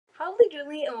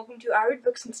Julie, and welcome to I Read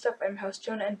Books and Stuff. I'm host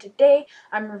Jonah, and today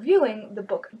I'm reviewing the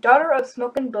book Daughter of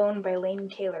Smoke and Bone by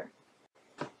Laini Taylor.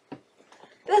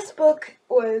 This book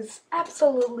was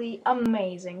absolutely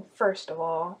amazing, first of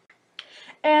all.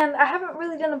 And I haven't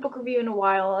really done a book review in a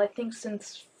while, I think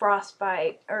since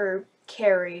Frostbite, or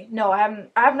Carrie. No, I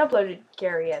haven't uploaded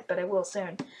Carrie yet, but I will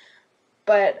soon.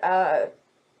 But,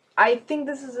 I think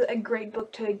this is a great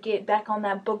book to get back on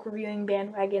that book reviewing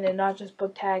bandwagon and not just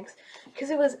book tags, because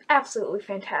it was absolutely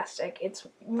fantastic. It's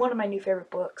one of my new favorite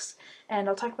books, and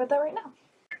I'll talk about that right now.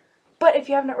 But if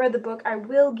you have not read the book, I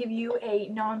will give you a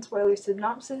non-spoiler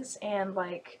synopsis and,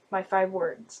 my 5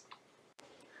 words.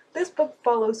 This book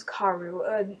follows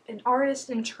Karu, an artist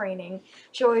in training.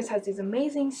 She always has these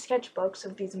amazing sketchbooks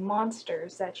of these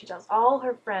monsters that she tells all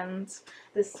her friends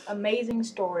this amazing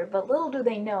story, but little do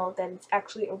they know that it's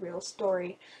actually a real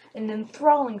story, an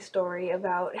enthralling story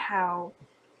about how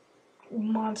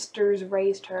monsters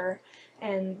raised her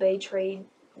and they trade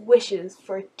wishes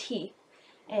for teeth.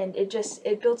 And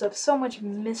it builds up so much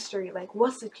mystery, like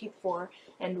what's the teeth for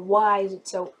and why is it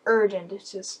so urgent.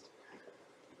 It's just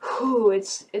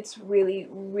it's really,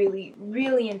 really,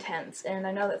 really intense, and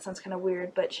I know that sounds kind of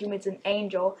weird, but she meets an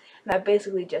angel, and that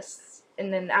basically just,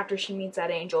 and then after she meets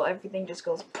that angel, everything just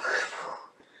goes,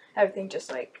 everything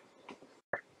just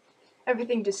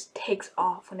takes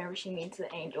off whenever she meets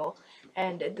the angel,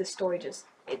 and the story the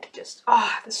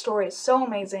story is so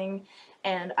amazing,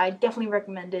 and I definitely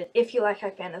recommend it if you like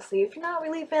high fantasy. If you're not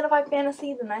really a fan of high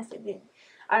fantasy, then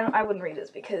I wouldn't read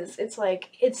this, because it's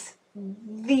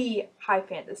the high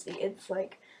fantasy. It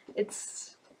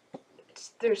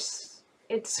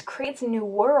creates a new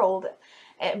world.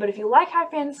 But if you like high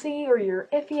fantasy or you're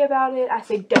iffy about it, I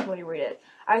say definitely read it.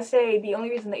 I say the only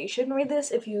reason that you shouldn't read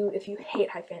this if you hate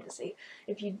high fantasy.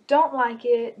 If you don't like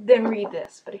it, then read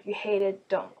this. But if you hate it,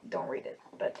 don't read it.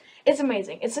 But it's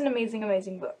amazing. It's an amazing,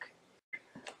 amazing book.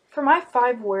 For my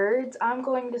 5 words, I'm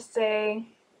going to say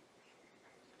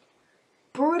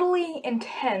brutally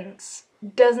intense,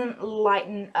 doesn't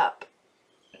lighten up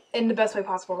in the best way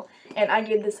possible, and I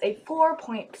give this a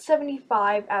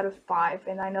 4.75 out of 5,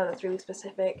 and I know that's really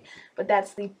specific, but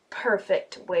that's the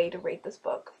perfect way to rate this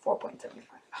book. 4.75.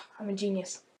 I'm a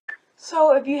genius.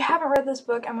 So if you haven't read this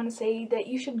book, I'm going to say that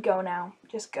you should go now.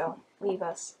 Just go. Leave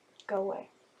us. Go away.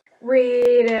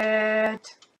 Read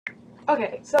it.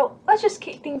 Okay, so let's just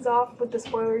kick things off with the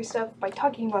spoilery stuff by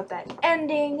talking about that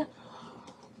ending.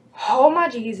 Oh my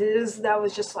Jesus, that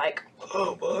was just like,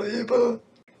 oh my.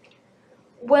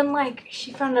 When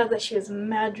she found out that she was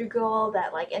Madrigal,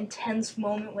 that intense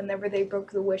moment whenever they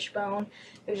broke the wishbone,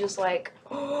 it was just like,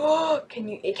 oh,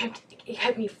 it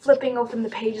kept me flipping open the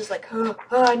pages like, oh,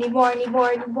 I need more,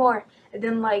 and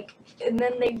then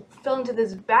they fell into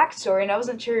this backstory, and I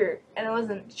wasn't sure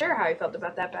how I felt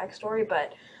about that backstory,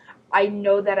 but I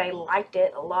know that I liked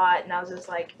it a lot, and I was just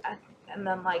like, and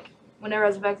then whenever I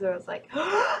was back there, I was like,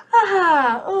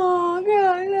 oh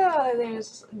god, no. And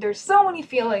there's so many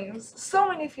feelings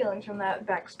from that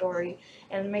backstory,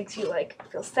 and it makes you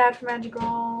feel sad for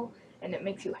Madrigal, and it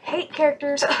makes you hate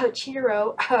characters.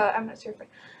 Chiro, I'm not sure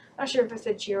if I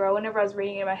said Chiro. Whenever I was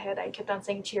reading it in my head, I kept on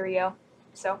saying Cheerio.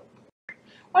 So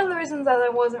one of the reasons that I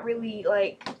wasn't really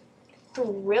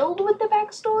thrilled with the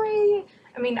backstory.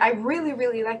 I mean, I really,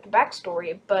 really liked the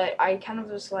backstory, but I kind of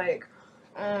was like,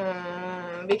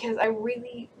 because I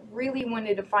really, really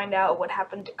wanted to find out what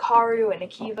happened to Karu and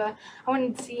Akiva. I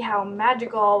wanted to see how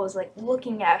Madrigal was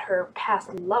looking at her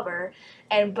past lover,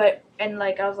 I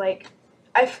was like,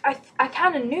 I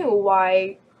kind of knew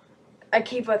why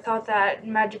Akiva thought that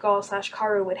Madrigal /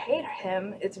 Karu would hate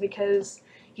him. It's because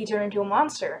he turned into a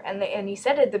monster, and he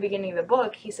said at the beginning of the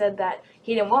book, he said that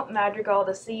he didn't want Madrigal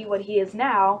to see what he is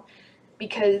now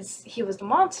because he was the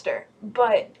monster.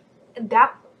 But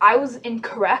that I was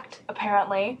incorrect,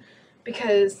 apparently,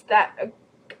 because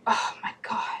oh my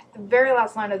god, the very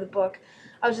last line of the book,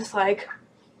 I was just like,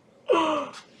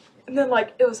 and then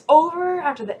it was over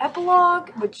after the epilogue,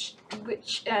 which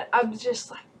I was just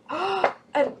like,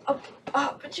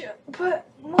 but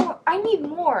more, I need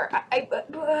more. But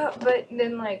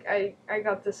then I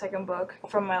got the second book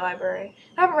from my library.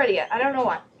 I haven't read it yet. I don't know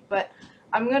why, but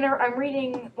I'm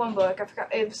reading one book. I forgot.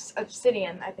 It's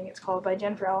Obsidian, I think it's called, by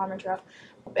Jennifer L. Armentrout,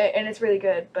 and it's really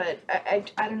good. But I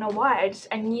don't know why.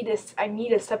 I need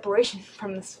a separation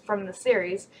from the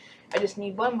series. I just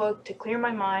need one book to clear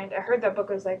my mind. I heard that book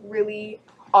was really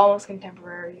almost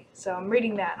contemporary, so I'm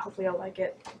reading that. Hopefully I'll like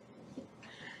it.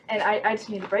 And I just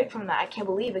need a break from that. I can't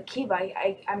believe Akiva.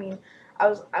 I mean, I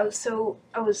was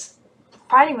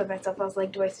fighting with myself. I was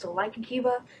like, do I still like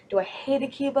Akiva? Do I hate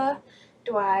Akiva?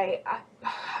 I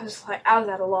was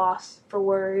at a loss for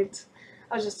words.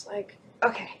 I was just like,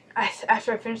 okay.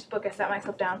 After I finished the book, I sat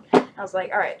myself down. And I was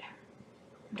like, alright,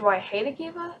 do I hate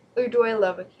Akiva or do I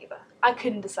love Akiva? I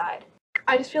couldn't decide.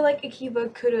 I just feel like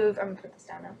Akiva could have, I'm gonna put this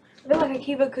down now. I feel like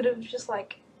Akiva could have just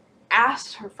like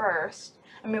asked her first.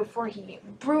 I mean, before he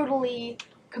brutally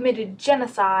committed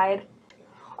genocide.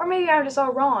 Or maybe I'm just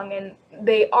all wrong and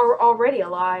they are already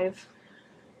alive.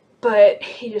 But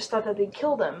he just thought that they'd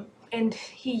killed him. And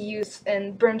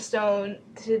and Brimstone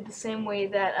did the same way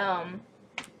that,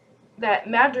 that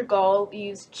Madrigal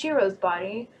used Chiro's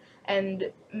body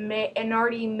and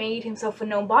already made himself a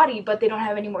known body, but they don't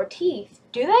have any more teeth.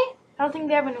 Do they? I don't think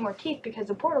they have any more teeth because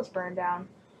the portal's burned down.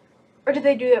 Or did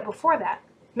they do that before that?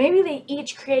 Maybe they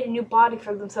each create a new body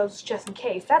for themselves just in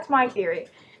case. That's my theory.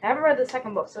 I haven't read the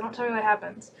second book, so don't tell me what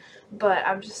happens. But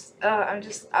I was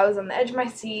on the edge of my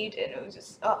seat, and it was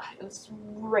just, it was a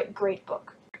great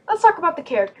book. Let's talk about the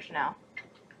characters now.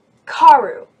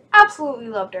 Karu. Absolutely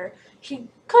loved her. She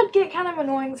could get kind of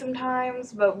annoying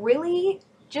sometimes, but really,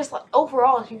 just like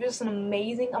overall, she was just an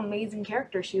amazing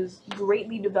character. She was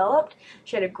greatly developed.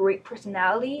 She had a great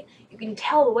personality. You can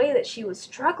tell the way that she was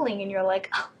struggling, and you're like,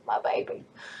 oh, my baby.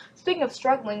 Speaking of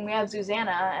struggling, we have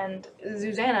Susanna, and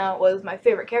Susanna was my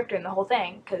favorite character in the whole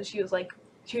thing because she was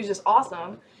just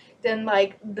awesome. Then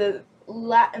the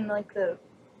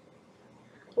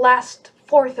last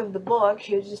fourth of the book,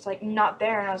 she was just like not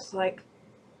there, and I was like,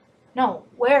 no,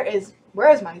 where is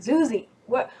my Zuzi?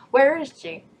 Where is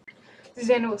she?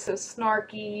 Susanna was so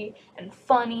snarky and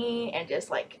funny, and just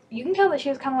like, you can tell that she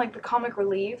was kind of like the comic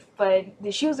relief, but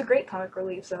she was a great comic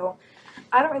relief, so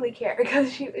I don't really care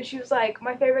because she was like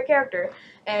my favorite character,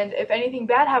 and if anything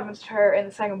bad happens to her in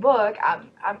the second book,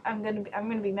 I'm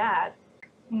gonna be mad.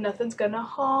 Nothing's gonna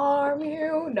harm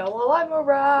you, no, while I'm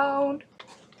around.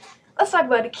 Let's talk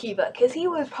about Akiva, because he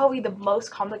was probably the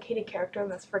most complicated character in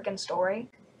this freaking story.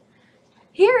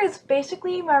 Here is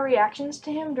basically my reactions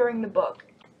to him during the book.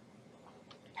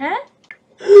 Huh?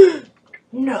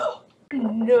 No.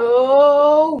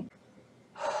 No.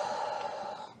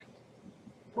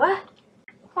 What?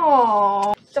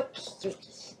 Oh, so cute.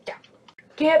 Stop.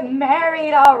 Get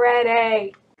married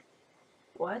already.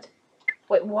 What?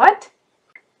 Wait, what?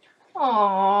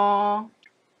 Aww.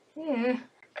 Yeah.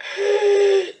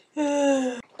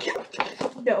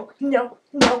 No.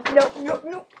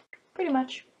 Pretty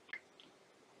much.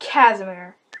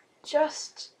 Casimir.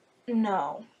 Just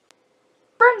no.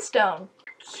 Brimstone.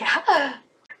 Yeah.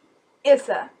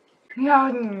 Issa.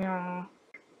 No.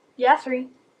 Yasri.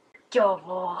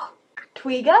 Jovo.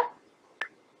 Twiga.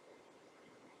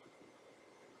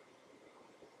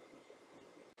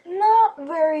 Not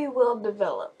very well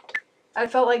developed. I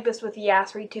felt like this with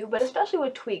Yasri too, but especially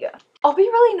with Twiga. All we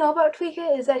really know about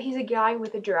Twiga is that he's a guy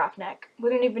with a giraffe neck. We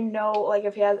don't even know like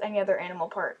if he has any other animal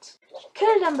parts. Could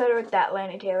have done better with that,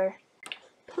 Laini Taylor.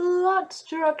 Plot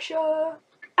structure.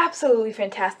 Absolutely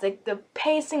fantastic. The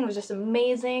pacing was just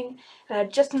amazing. It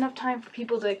had just enough time for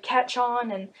people to catch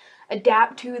on and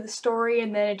adapt to the story,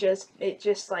 and then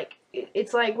it's like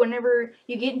whenever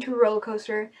you get into a roller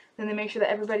coaster, then they make sure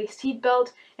that everybody's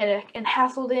seatbelt and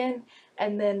hassled in,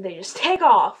 and then they just take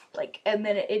off, and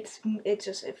then it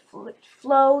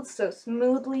flows so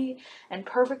smoothly and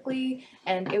perfectly,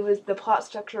 and the plot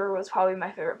structure was probably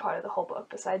my favorite part of the whole book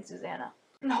besides Susanna.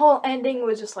 And the whole ending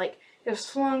was just like, it was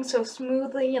flowing so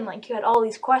smoothly, and like you had all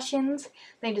these questions, and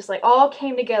they just like all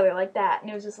came together like that, and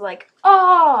it was just like,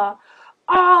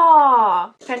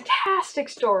 fantastic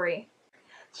story.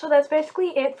 So that's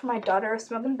basically it for my Daughter of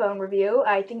Smoke and Bone review.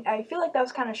 I feel like that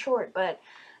was kind of short, but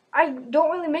I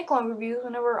don't really make long reviews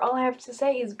whenever all I have to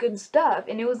say is good stuff,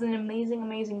 and it was an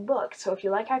amazing book. So if you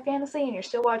like high fantasy and you're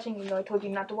still watching, even though I told you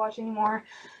not to watch anymore,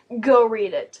 go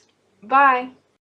read it. Bye!